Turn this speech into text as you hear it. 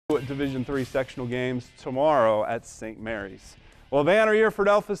Division III sectional games tomorrow at St. Mary's. Well, a banner year for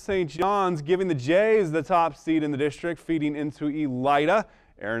Delphos St. John's, giving the Jays the top seed in the district, feeding into Elida.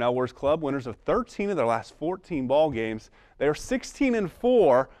 Aaron Elworth's club, winners of 13 of their last 14 ball games. They are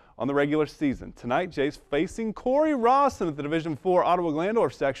 16-4 on the regular season. Tonight, Jays facing Cory Rawson at the Division IV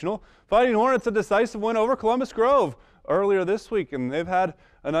Ottawa-Glandorf sectional. Fighting Hornets a decisive win over Columbus Grove earlier this week, and they've had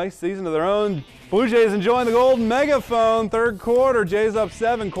a nice season of their own. Blue Jays enjoying the gold megaphone. Third quarter, Jays up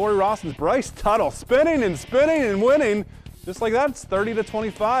 7. Cory Rawson's Bryce Tuttle spinning and winning. Just like that, it's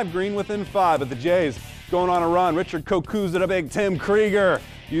 30-25. Green within 5, but the Jays going on a run. Richard Koku's at a big. Tim Krieger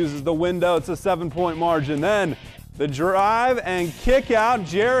uses the window. It's a 7-point margin. Then the drive and kick out.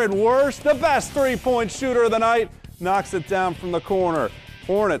 Jared Worst, the best three-point shooter of the night, knocks it down from the corner.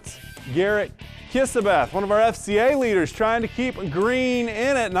 Hornets, Garrett Kissabeth, one of our FCA leaders, trying to keep Green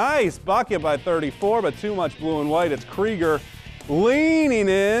in it. Nice bucket by 34, but too much blue and white. It's Krieger leaning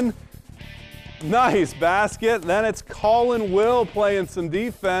in. Nice basket. Then it's Colin Will playing some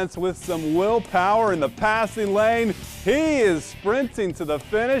defense with some willpower in the passing lane. He is sprinting to the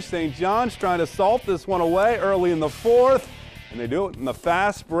finish. St. John's trying to salt this one away early in the fourth, and they do it in the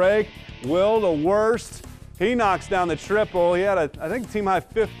fast break. Will to Worst. He knocks down the triple. He had, I think, team high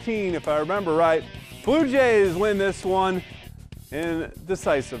 15, if I remember right. Blue Jays win this one in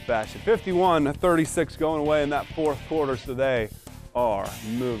decisive fashion. 51-36 going away in that fourth quarter, so they are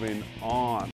moving on.